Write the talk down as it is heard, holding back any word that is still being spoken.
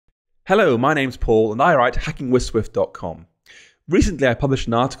Hello, my name's Paul and I write hackingwithswift.com. Recently I published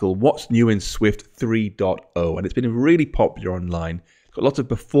an article, What's New in Swift 3.0, and it's been really popular online. It's got lots of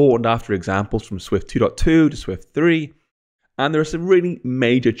before and after examples from Swift 2.2 to Swift 3, and there are some really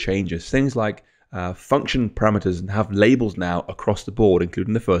major changes. Things like function parameters and have labels now across the board,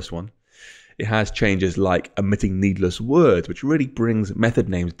 including the first one. It has changes like omitting needless words, which really brings method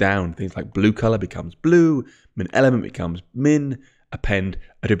names down. Things like blue color becomes blue, min element becomes min, append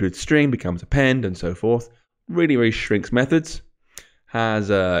attributed string becomes append, and so forth. Really shrinks methods.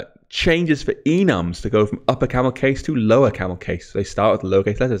 Has changes for enums to go from upper camel case to lower camel case. So they start with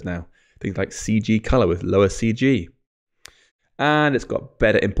lowercase letters now. Things like CG color with lower CG. And it's got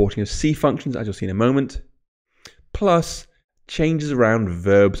better importing of C functions, as you'll see in a moment. Plus, changes around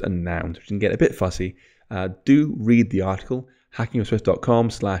verbs and nouns, which can get a bit fussy. Do read the article,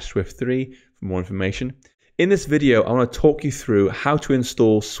 hackingwithswift.com/swift3 for more information. In this video, I want to talk you through how to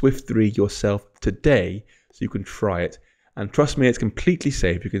install Swift 3 yourself today so you can try it. And trust me, it's completely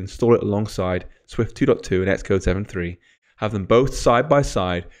safe. You can install it alongside Swift 2.2 and Xcode 7.3. Have them both side by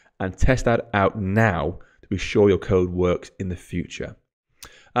side and test that out now to be sure your code works in the future.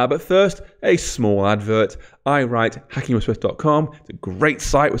 But first, a small advert. I write hackingwithswift.com. It's a great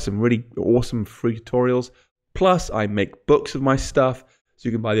site with some really awesome free tutorials. Plus, I make books of my stuff, so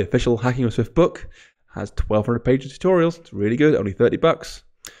you can buy the official Hacking with Swift book. It has 1,200 pages of tutorials. It's really good, only 30 bucks.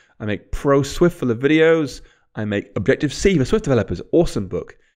 I make Pro Swift full of videos. I make Objective-C for Swift developers, awesome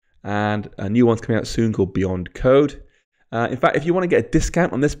book. And a new one's coming out soon called Beyond Code. In fact, if you want to get a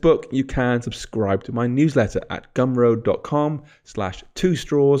discount on this book, you can subscribe to my newsletter at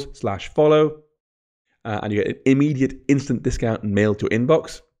gumroad.com/2straws/follow. And you get an immediate instant discount mailed to your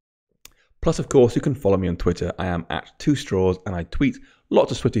inbox. Plus, of course, you can follow me on Twitter. I am at 2straws and I tweet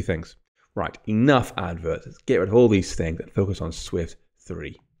lots of Swifty things. Right, enough adverts. Let's get rid of all these things and focus on Swift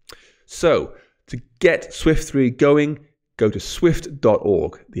 3. So, to get Swift 3 going, go to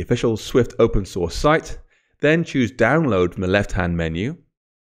swift.org, the official Swift open source site. Then choose download from the left-hand menu.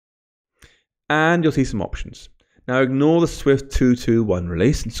 And you'll see some options. Now ignore the Swift 2.2.1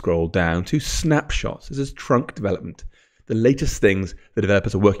 release and scroll down to snapshots. This is trunk development, the latest things the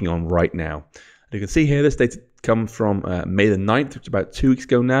developers are working on right now. And you can see here this data comes from May the 9th, which is about 2 weeks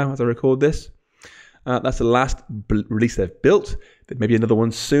ago now as I record this. That's the last release they've built. There may be another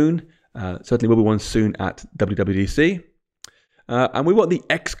one soon. Certainly will be one soon at WWDC. And we want the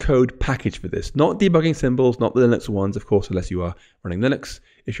Xcode package for this, not debugging symbols, not the Linux ones, of course, unless you are running Linux.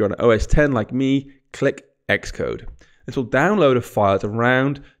 If you're on an OS 10 like me, click Xcode. This will download a file at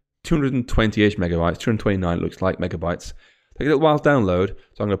around 220-ish megabytes, 229 looks like megabytes. Take a little while to download,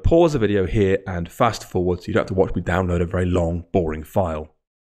 so I'm going to pause the video here and fast forward so you don't have to watch me download a very long, boring file.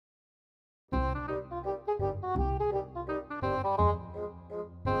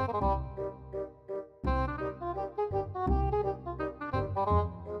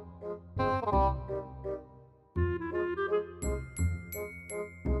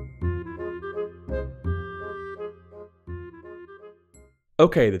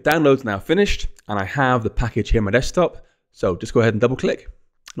 Okay, the download's now finished and I have the package here on my desktop. So just go ahead and double click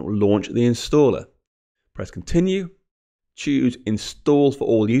and it will launch the installer. Press continue, choose install for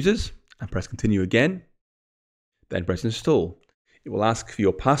all users and press continue again. Then press install. It will ask for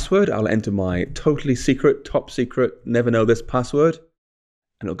your password. I'll enter my totally secret, top secret, never know this password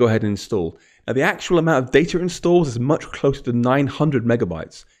and it'll go ahead and install. Now the actual amount of data installs is much closer to 900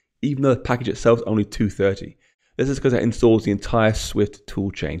 megabytes, even though the package itself is only 230. This is because it installs the entire Swift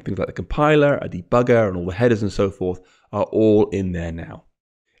toolchain. Things like the compiler, a debugger, and all the headers and so forth are all in there now.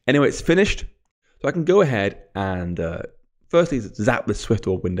 Anyway, it's finished. So I can go ahead and firstly zap the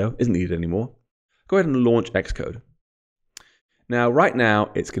Swift.org window. Isn't needed anymore. Go ahead and launch Xcode. Now, right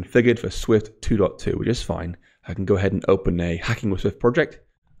now, it's configured for Swift 2.2, which is fine. I can go ahead and open a Hacking with Swift project,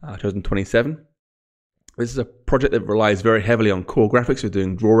 2027. This is a project that relies very heavily on core graphics for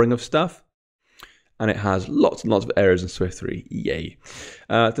doing drawing of stuff. And it has lots and lots of errors in Swift 3. Yay.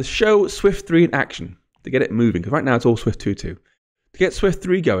 To show Swift 3 in action, to get it moving, because right now it's all Swift 2.2. To get Swift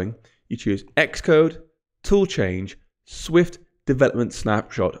 3 going, you choose Xcode, Tool Change, Swift Development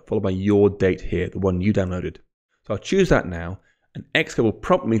Snapshot, followed by your date here, the one you downloaded. So I'll choose that now, and Xcode will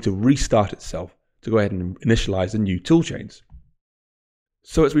prompt me to restart itself to go ahead and initialize the new tool chains.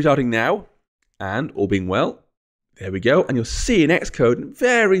 So it's restarting now, and all being well, there we go, and you'll see in Xcode,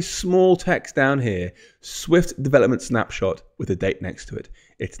 very small text down here, Swift Development Snapshot with a date next to it.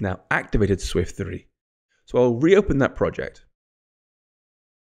 It's now activated Swift 3. So I'll reopen that project.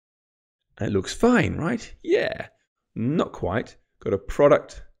 And it looks fine, right? Yeah, not quite. Go to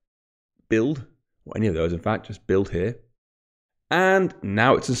Product, Build, or any of those, in fact, just Build here. And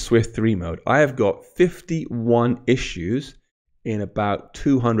now it's in Swift 3 mode. I have got 51 issues in about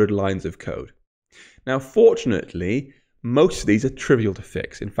 200 lines of code. Now, fortunately, most of these are trivial to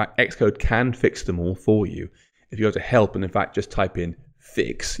fix. In fact, Xcode can fix them all for you. If you go to help and in fact just type in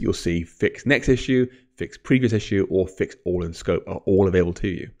fix, you'll see fix next issue, fix previous issue, or fix all in scope are all available to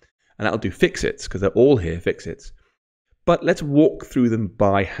you. And that'll do fix-its because they're all here fix-its. But let's walk through them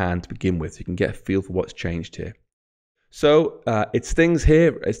by hand to begin with so you can get a feel for what's changed here. So it's things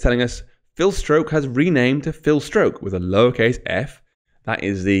here, it's telling us fill stroke has renamed to fill stroke with a lowercase f. That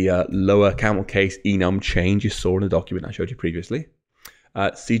is the lower camel case enum change you saw in the document I showed you previously.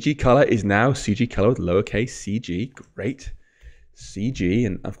 CG color is now CG color with lowercase cg, great. CG,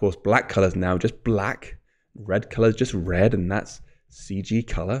 and of course black color is now just black. Red color is just red, and that's CG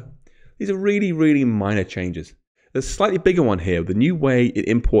color. These are really, really minor changes. There's a slightly bigger one here. The new way it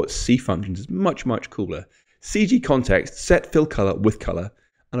imports C functions is much, much cooler. CG context, set fill color with color,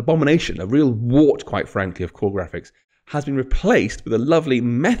 an abomination, a real wart, quite frankly, of core graphics, has been replaced with a lovely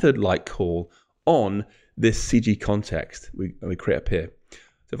method-like call on this CG context we create up here.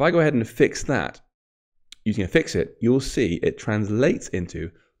 So if I go ahead and fix that using a fix-it, you'll see it translates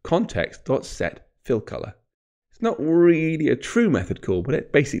into context.setFillColor. It's not really a true method call, but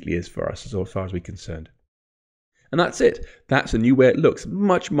it basically is for us as far as we're concerned. And that's it. That's a new way it looks.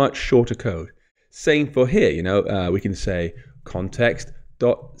 Much, much shorter code. Same for here, you know, we can say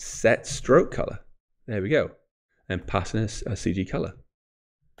context.setStrokeColor. There we go. And pass in a CG color.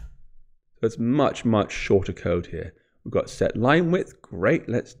 So it's much, much shorter code here. We've got set line width. Great.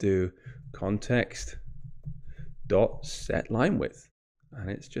 Let's do context.setLineWidth. And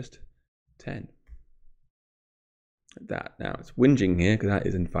it's just 10. Like that. Now it's whinging here because that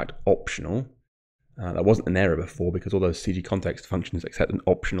is in fact optional. That wasn't an error before because all those CG context functions accept an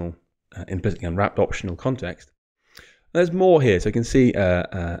optional, implicitly unwrapped optional context. There's more here, so you can see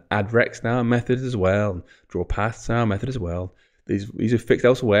add recs now, method as well, draw paths now, method as well. These are fixed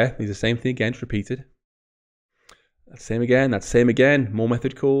elsewhere. These are the same thing again, it's repeated. That's same again, that's same again. More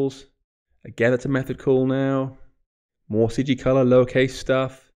method calls. Again, that's a method call now. More CG color, lowercase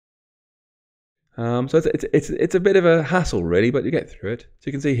stuff. So it's a bit of a hassle really, but you get through it. So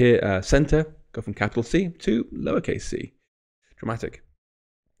you can see here, center, go from capital C to lowercase c. Dramatic.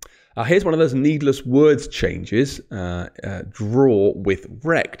 Here's one of those needless words changes. Draw with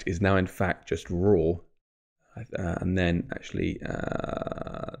rect is now in fact just raw. And then actually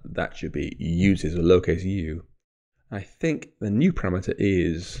that should be uses a lowercase u. I think the new parameter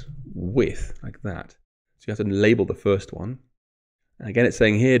is with, like that. So you have to label the first one. And again, it's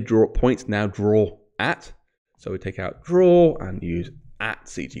saying here, draw points, now draw at. So we take out draw and use at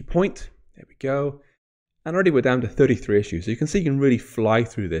CG point. There we go. And already we're down to 33 issues. So you can see you can really fly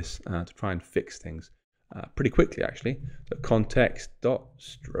through this to try and fix things pretty quickly, actually. So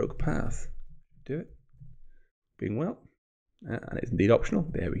context.strokePath. Do it. Being well. And it's indeed optional.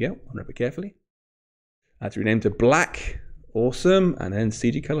 There we go. Unwrap it carefully. That's renamed to black. Awesome. And then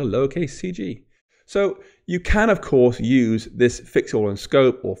CG color, lowercase cg. So you can, of course, use this fix all in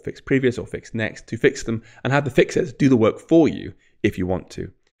scope or fix previous or fix next to fix them and have the fixers do the work for you if you want to.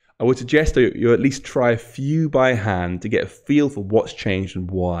 I would suggest that you at least try a few by hand to get a feel for what's changed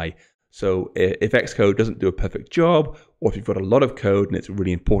and why. So if Xcode doesn't do a perfect job, or if you've got a lot of code and it's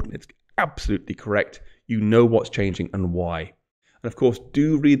really important, it's absolutely correct, you know what's changing and why. And of course,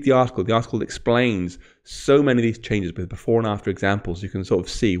 do read the article. The article explains so many of these changes with before and after examples. You can sort of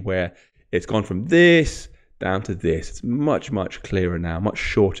see where it's gone from this down to this. It's much, much clearer now, much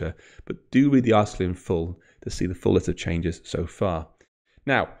shorter. But do read the article in full to see the full list of changes so far.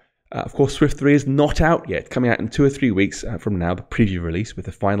 Now, of course, Swift 3 is not out yet, coming out in 2 or 3 weeks from now, the preview release with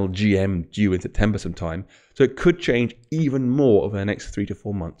the final GM due in September sometime. So it could change even more over the next 3 to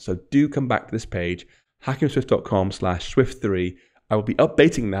 4 months. So do come back to this page, hackingwithswift.com/Swift3. I will be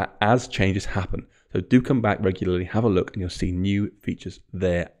updating that as changes happen. So do come back regularly, have a look, and you'll see new features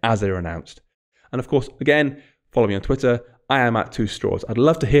there as they're announced. And of course, again, follow me on Twitter. I am at 2straws. I'd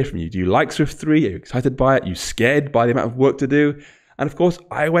love to hear from you. Do you like Swift 3? Are you excited by it? Are you scared by the amount of work to do? And of course,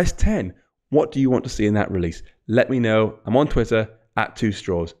 iOS 10. What do you want to see in that release? Let me know. I'm on Twitter at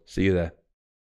 2straws. See you there.